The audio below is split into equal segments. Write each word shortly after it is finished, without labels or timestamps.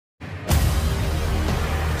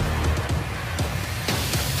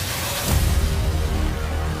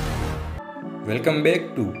Welcome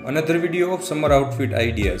back to another video of summer outfit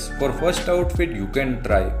ideas. For first outfit you can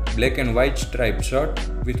try black and white striped shirt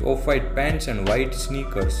with off-white pants and white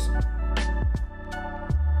sneakers.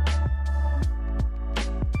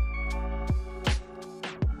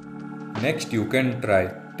 Next you can try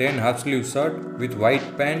tan half sleeve shirt with white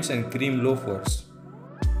pants and cream loafers.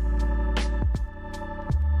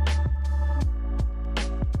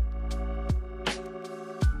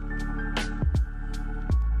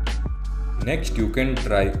 Next you can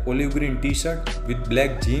try olive green t-shirt with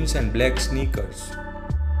black jeans and black sneakers.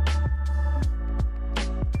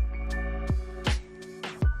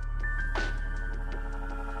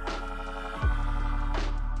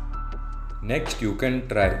 Next you can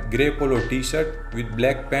try grey polo t-shirt with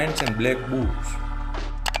black pants and black boots.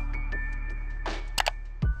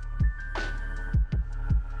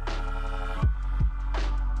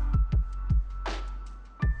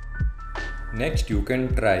 Next you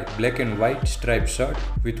can try black and white striped shirt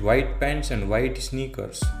with white pants and white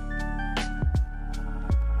sneakers.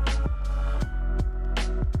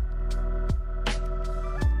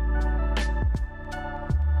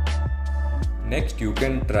 Next you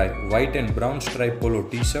can try white and brown striped polo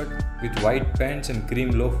t-shirt with white pants and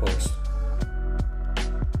cream loafers.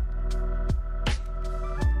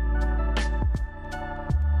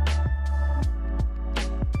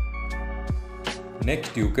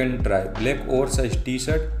 Next you can try black oversized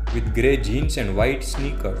t-shirt with grey jeans and white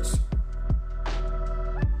sneakers.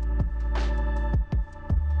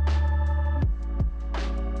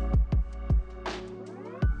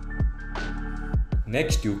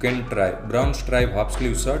 Next you can try brown striped half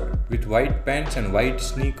sleeve shirt with white pants and white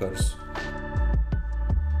sneakers.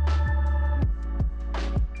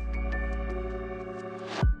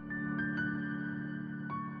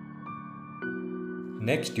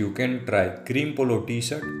 Next you can try cream polo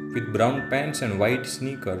t-shirt with brown pants and white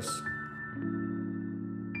sneakers.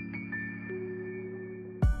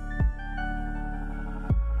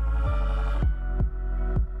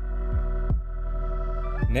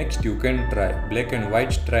 Next you can try black and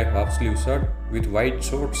white striped half sleeve shirt with white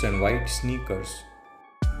shorts and white sneakers.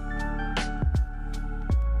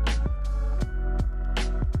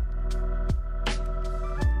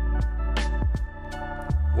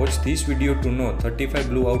 Watch this video to know 35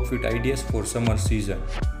 blue outfit ideas for summer season.